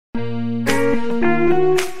Hello,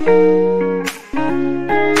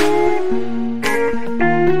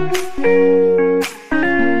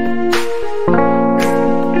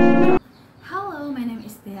 my name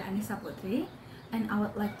is Dhea Anisah Putri, and I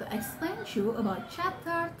would like to explain to you about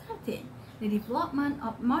Chapter 13, the development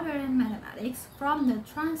of modern mathematics from the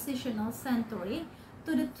transitional century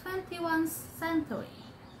to the 21st century.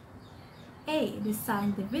 A. The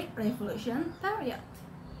scientific revolution period.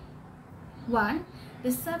 1. The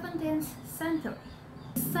 17th century.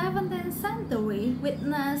 The 17th century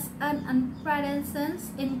witnessed an unprecedented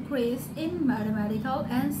increase in mathematical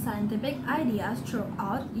and scientific ideas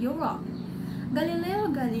throughout Europe. Galileo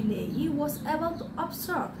Galilei was able to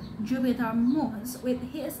observe Jupiter's moons with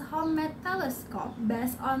his homemade telescope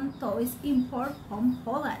based on toys imported from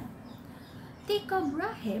Poland. Tycho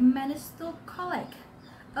Brahe managed to collect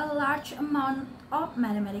a large amount of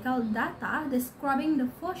mathematical data describing the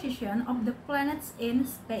position of the planets in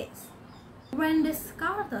space. When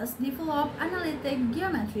Descartes developed analytic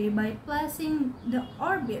geometry by placing the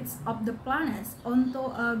orbits of the planets onto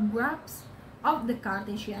a graph of the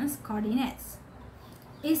Cartesian coordinates.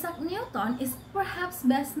 Isaac Newton is perhaps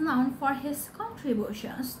best known for his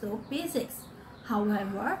contributions to physics.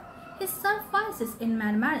 However, his services in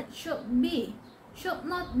mathematics should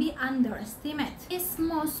not be underestimated. His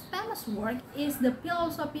most famous work is the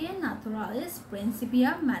Philosophiae Naturalis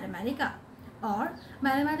Principia Mathematica, or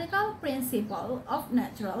Mathematical Principle of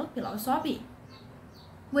Natural Philosophy,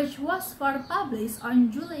 which was first published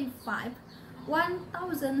on July 5,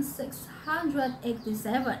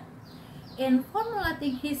 1687. In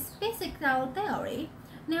formulating his physical theory,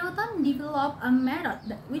 Newton developed a method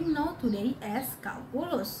that we know today as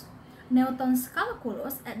calculus. Newton's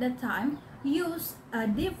calculus at the time used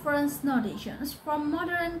different notations from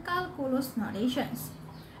modern calculus notations.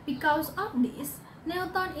 Because of this,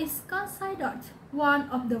 Newton is considered one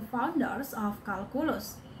of the founders of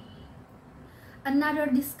calculus. Another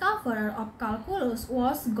discoverer of calculus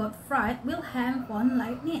was Gottfried Wilhelm von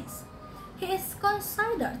Leibniz. He is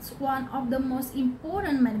considered one of the most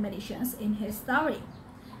important mathematicians in history.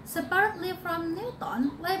 Separately from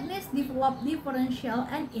Newton, Leibniz developed differential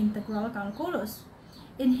and integral calculus.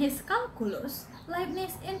 In his calculus,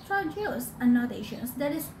 Leibniz introduced a notation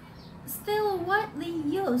that is still widely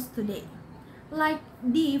used today, like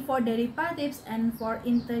d for derivatives and for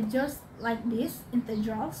integers like these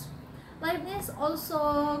integrals. Leibniz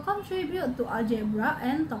also contributed to algebra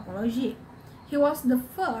and topology. He was the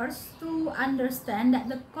first to understand that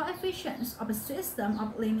the coefficients of a system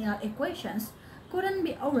of linear equations couldn't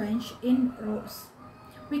be arranged in rows.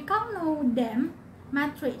 We can know them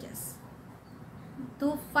matrices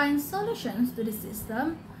to find solutions to the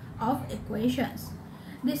system of equations.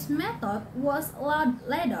 This method was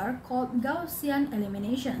later called Gaussian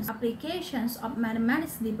eliminations. Applications of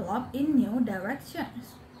mathematics developed in new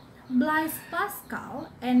directions. Blaise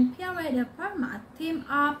Pascal and Pierre de Fermat teamed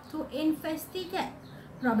up to investigate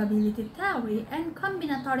probability theory and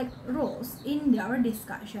combinatoric rules in their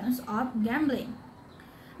discussions of gambling.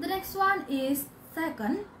 The next one is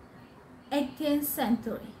 18th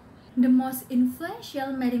century. The most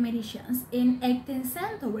influential mathematician in 18th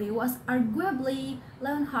century was arguably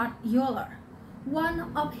Leonhard Euler.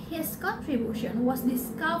 One of his contributions was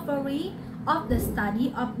discovery of the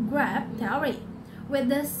study of graph theory, with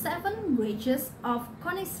the 7 bridges of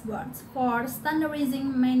Königsberg for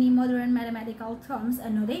standardizing many modern mathematical terms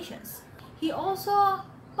and notations. He also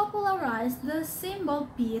popularized the symbol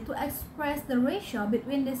P to express the ratio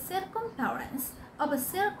between the circumference of a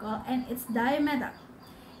circle and its diameter.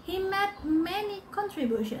 He made many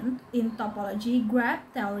contributions in topology, graph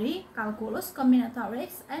theory, calculus,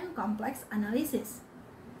 combinatorics, and complex analysis.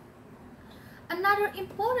 Another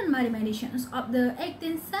important mathematician of the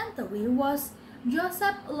 18th century was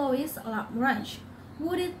Joseph Louis Lagrange,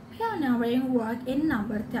 who did pioneering work in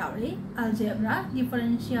number theory, algebra,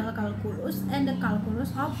 differential calculus, and the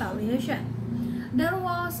calculus of variation. There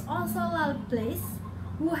was also Laplace,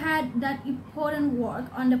 who had done important work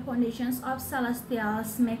on the foundations of celestial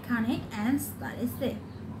mechanics and statistics.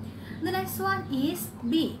 The next one is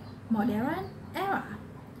B. Modern era.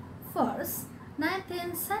 First,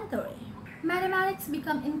 19th century. Mathematics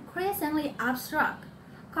became increasingly abstract.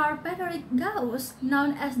 Carl Friedrich Gauss,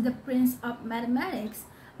 known as the Prince of Mathematics,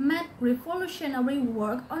 made revolutionary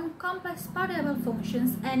work on complex variable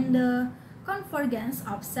functions and the convergence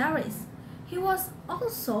of series. He was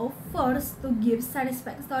also first to give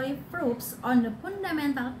satisfactory proofs on the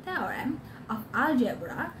fundamental theorem of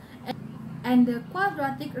algebra and the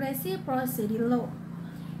quadratic reciprocity law.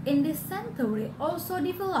 In this century, also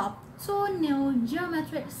developed 2 new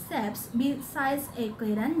geometric shapes besides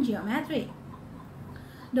Euclidean geometry.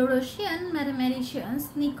 The Russian mathematicians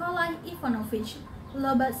Nikolai Ivanovich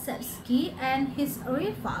Lobachevsky and his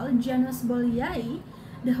rival Janusz Bolyai,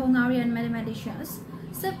 the Hungarian mathematicians,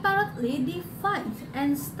 separately defined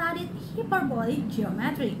and studied hyperbolic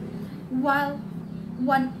geometry, while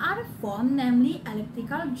one other form, namely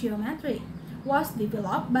elliptical geometry, was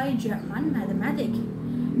developed by German mathematic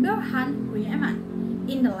Bernhard Riemann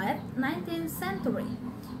in the late 19th century.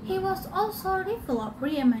 He was also developed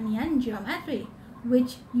Riemannian geometry,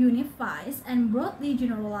 which unifies and broadly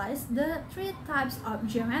generalizes the three types of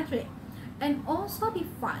geometry, and also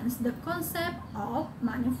defines the concept of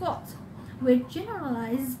manifolds, which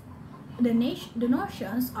generalize the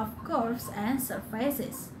notions of curves and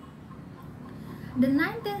surfaces. The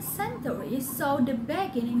 19th century saw the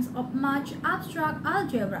beginnings of much abstract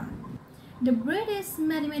algebra. The British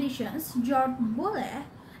mathematicians George Boole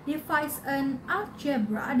devised an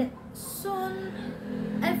algebra that soon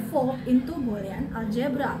evolved into Boolean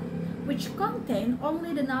algebra, which contained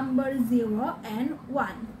only the numbers 0 and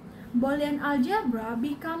 1. Boolean algebra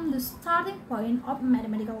became the starting point of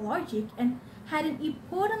mathematical logic and had an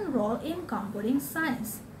important role in computing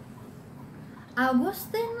science.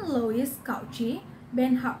 Augustin Louis Cauchy,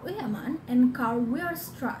 Bernhard Riemann, and Karl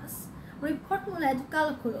Weierstrass reformulated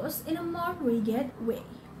calculus in a more rigid way.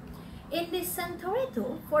 In this century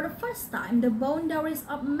too, for the first time, the boundaries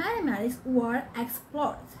of mathematics were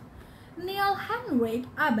explored. Niels Henrik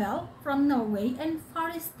Abel from Norway and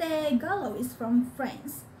Fariste Galois from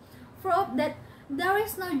France proved that there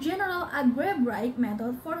is no general algebraic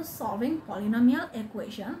method for solving polynomial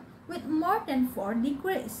equations with more than 4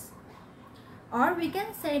 degrees. Or we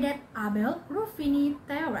can say that Abel-Ruffini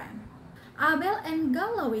theorem. Abel and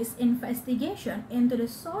Galois' investigation into the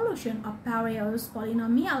solution of various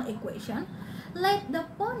polynomial equations laid the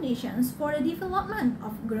foundations for the development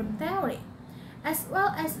of group theory, as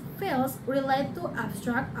well as fields related to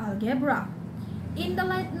abstract algebra. In the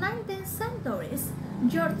late 19th centuries,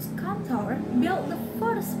 George Cantor built the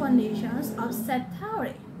first foundations of set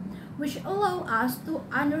theory, which allow us to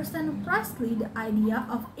understand precisely the idea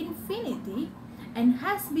of infinity and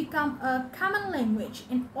has become a common language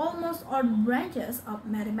in almost all branches of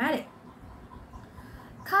mathematics.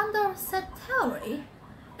 Cantor's set theory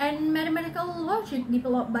and mathematical logic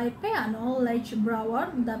developed by Peano, Leigh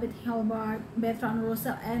Brouwer, David Hilbert, Bertrand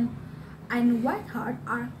Russell, and Ayn Whitehead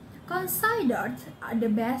are considered the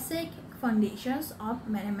basic foundations of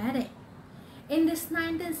mathematics. In this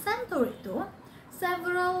 19th century too,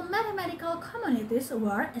 several mathematical communities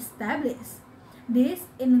were established. These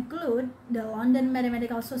include the London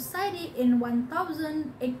Mathematical Society in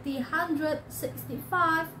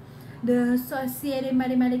 1865, the Société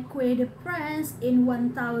Mathématique de France in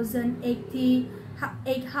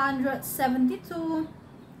 1872,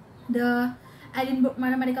 the Edinburgh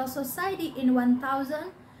Mathematical Society in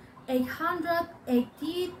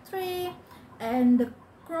 1883, and the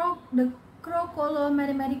Crocolo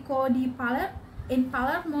Matematico di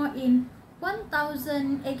Palermo in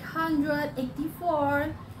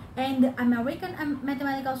 1884, and the American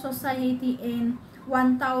Mathematical Society in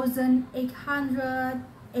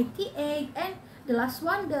 1888, and the last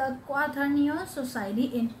one, the Quaternion Society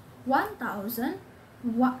in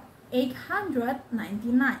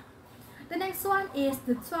 1899. The next one is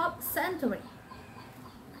the 12th century.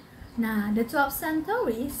 Now, the 12th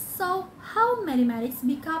century saw how mathematics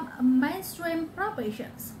become a mainstream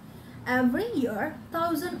profession. Every year,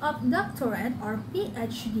 thousands of doctorate or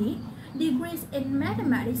PhD degrees in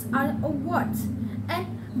mathematics are awarded, and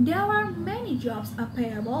there are many jobs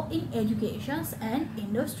available in education and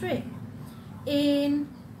industry. In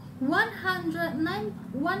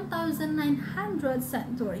 1900th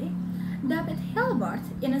century, David Hilbert,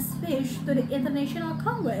 in a speech to the International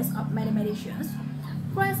Congress of Mathematicians,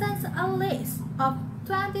 presents a list of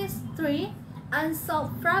 23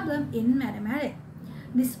 unsolved problems in mathematics.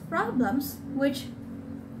 These problems, which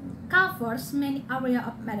covers many areas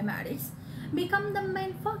of mathematics, become the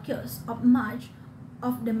main focus of much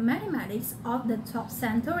of the mathematics of the 12th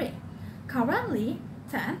century. Currently,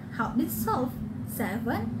 10 have been solved,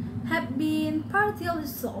 7 have been partially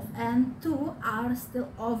solved, and 2 are still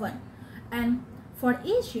open, and 4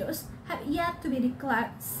 issues have yet to be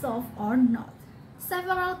declared solved or not.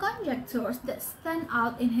 Several conjectures that stand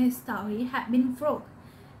out in his story have been proved.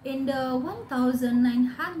 In the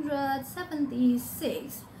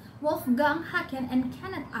 1976, Wolfgang Haken and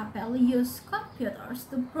Kenneth Appel used computers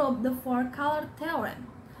to prove the four-color theorem.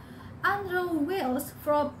 Andrew Wiles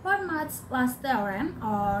proved Fermat's last theorem,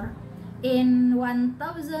 or in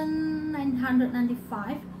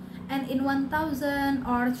 1995, and in 1000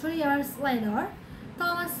 or 3 years later,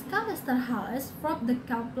 Thomas Callister Harris proved the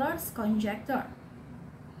Kepler's conjecture.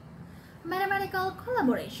 Mathematical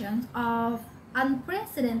collaborations of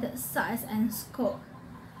unprecedented size and scope.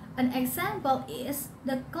 An example is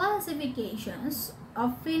the classifications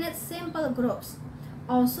of finite simple groups,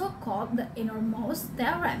 also called the innermost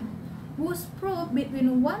theorem, whose proof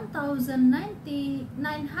between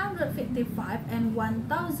 1955 and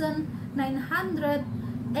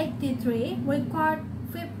 1983 required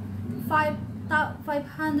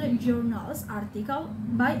 500 journals articles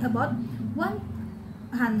by about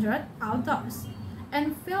 100 authors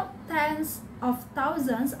and filled tens of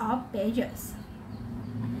thousands of pages.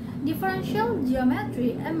 Differential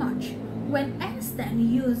geometry emerged when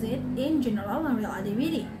Einstein used it in general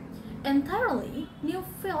relativity. Entirely new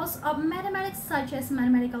fields of mathematics such as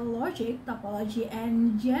mathematical logic, topology,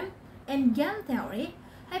 and game theory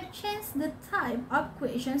have changed the type of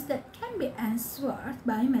questions that can be answered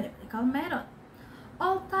by mathematical method.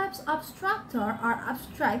 All types of structure are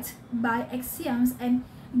abstract by axioms and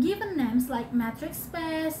given names like metric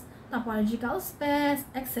space, topological space,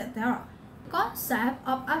 etc. Concept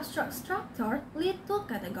of abstract structure lead to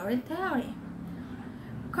category theory.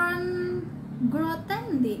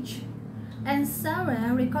 Grothendieck and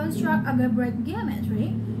Sarah reconstruct algebraic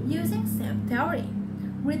geometry using shape theory.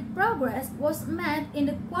 Great progress was made in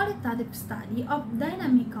the qualitative study of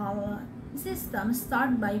dynamical systems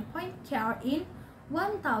started by Poincare in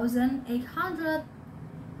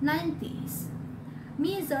 1890s.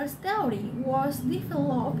 Measures theory was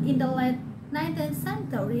developed in the late 19th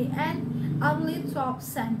century and early 12th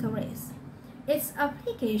centuries. Its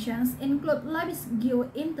applications include Lebesgue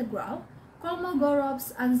integral,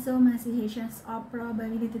 Kolmogorov's axiomatization of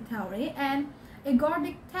probability theory, and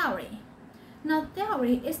ergodic theory. Now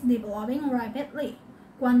theory is developing rapidly.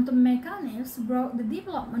 Quantum mechanics brought the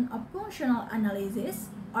development of functional analysis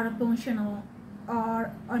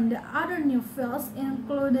or on the other new fields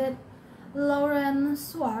included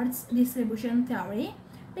Lorentz-Schwarz distribution theory,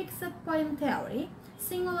 fixed point theory,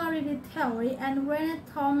 singularity theory, and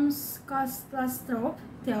Rene-Thom-Stroop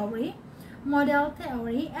theory, model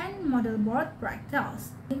theory, and model board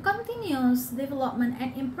fractals. The continuous development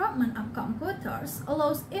and improvement of computers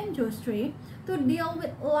allows industry to deal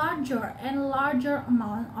with larger and larger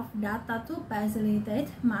amount of data to facilitate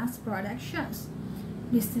mass productions,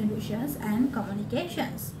 distributions, and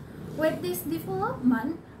communications. With this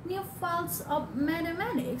development, new fields of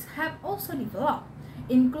mathematics have also developed,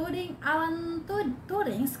 including Alan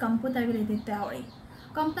Turing's computability theory,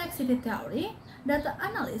 complexity theory, data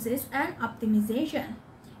analysis, and optimization.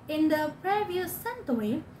 In the previous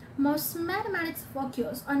century, most mathematics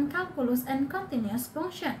focused on calculus and continuous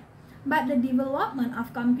function, but the development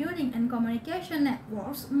of computing and communication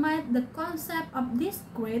networks made the concept of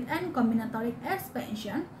discrete and combinatoric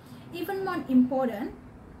expansion even more important,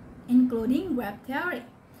 including graph theory.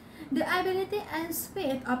 The ability and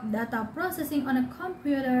speed of data processing on a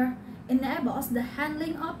computer enables the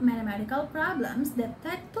handling of mathematical problems that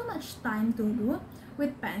take too much time to do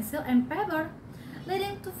with pencil and paper,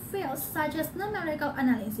 leading to fields such as numerical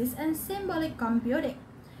analysis and symbolic computing.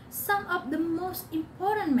 Some of the most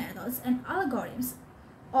important methods and algorithms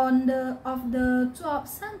of the 12th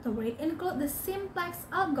century include the simplex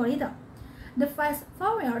algorithm, the fast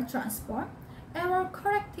Fourier transform,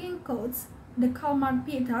 error-correcting codes, the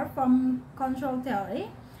Kalmar-Peter form control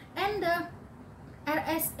theory, and the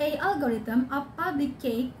RSA algorithm of public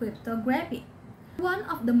key cryptography. One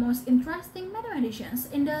of the most interesting mathematicians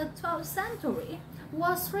in the 12th century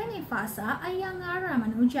was Srinivasa Iyengar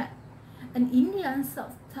Ramanujan, an Indian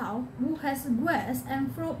self-taught who has guessed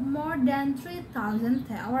and proved more than 3,000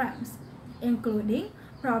 theorems, including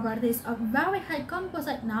properties of very high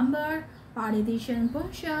composite number, partition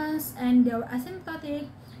functions, and their asymptotic,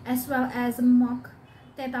 as well as Mach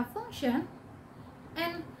theta function,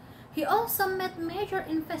 and he also made major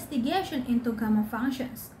investigation into gamma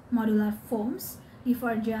functions, modular forms,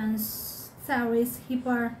 divergence series,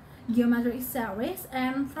 hypergeometric series,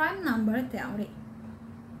 and prime number theory.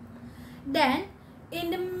 Then,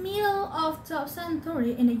 in the middle of 12th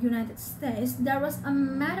century in the United States, there was a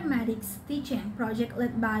mathematics teaching project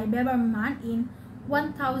led by Beberman in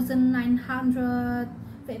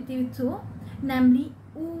 1952, namely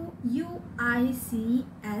UICSM,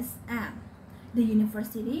 the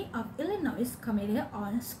University of Illinois Committee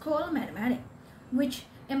on School Mathematics, which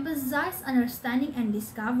emphasized understanding and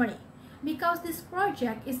discovery. Because this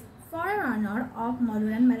project is forerunner of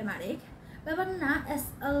modern mathematics, Beberman,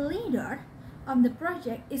 as a leader of the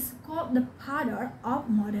project, is called the father of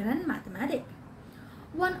modern mathematics.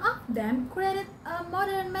 One of them created a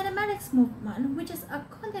modern mathematics movement, which is a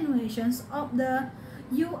continuation of the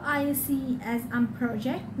UICSM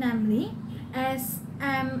project, namely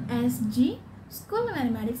SMSG, School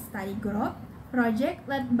Mathematics Study Group project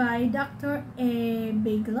led by Dr. A.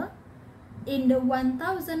 Bagler in the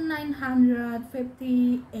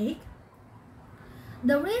 1958,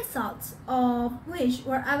 the results of which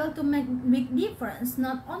were able to make big difference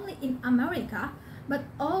not only in America but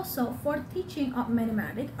also for teaching of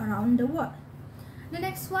mathematics around the world. The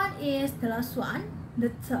next one is the last one, the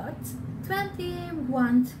third,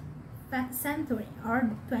 21st century or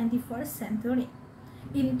 21st century.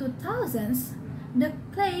 In 2000s, the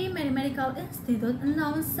Clay Mathematical Institute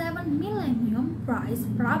announced 7 Millennium Prize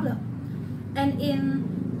problem, and in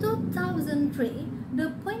 2003,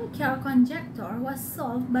 the Poincare conjecture was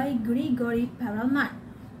solved by Grigory Perelman,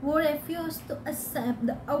 who refused to accept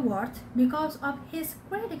the award because of his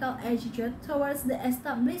critical attitude towards the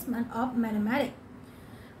establishment of mathematics.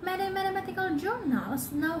 Many mathematical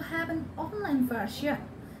journals now have an online version,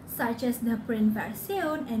 such as the print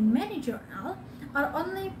version, and many journals are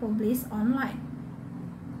only published online.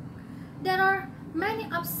 There are many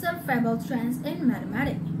observable trends in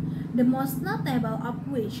mathematics, the most notable of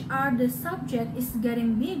which are the subject is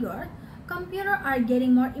getting bigger, computers are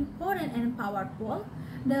getting more important and powerful,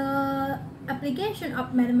 the application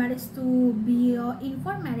of mathematics to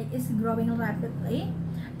bioinformatics is growing rapidly,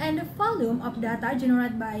 and the volume of data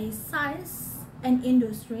generated by science and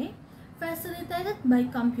industry, facilitated by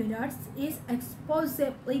computers, is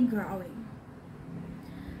explosively growing.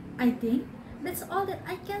 I think that's all that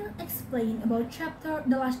I can explain about the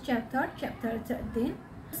last chapter, chapter 13.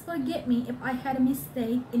 Please forgive me if I had a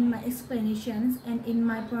mistake in my explanations and in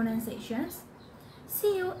my pronunciations.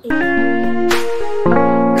 See you in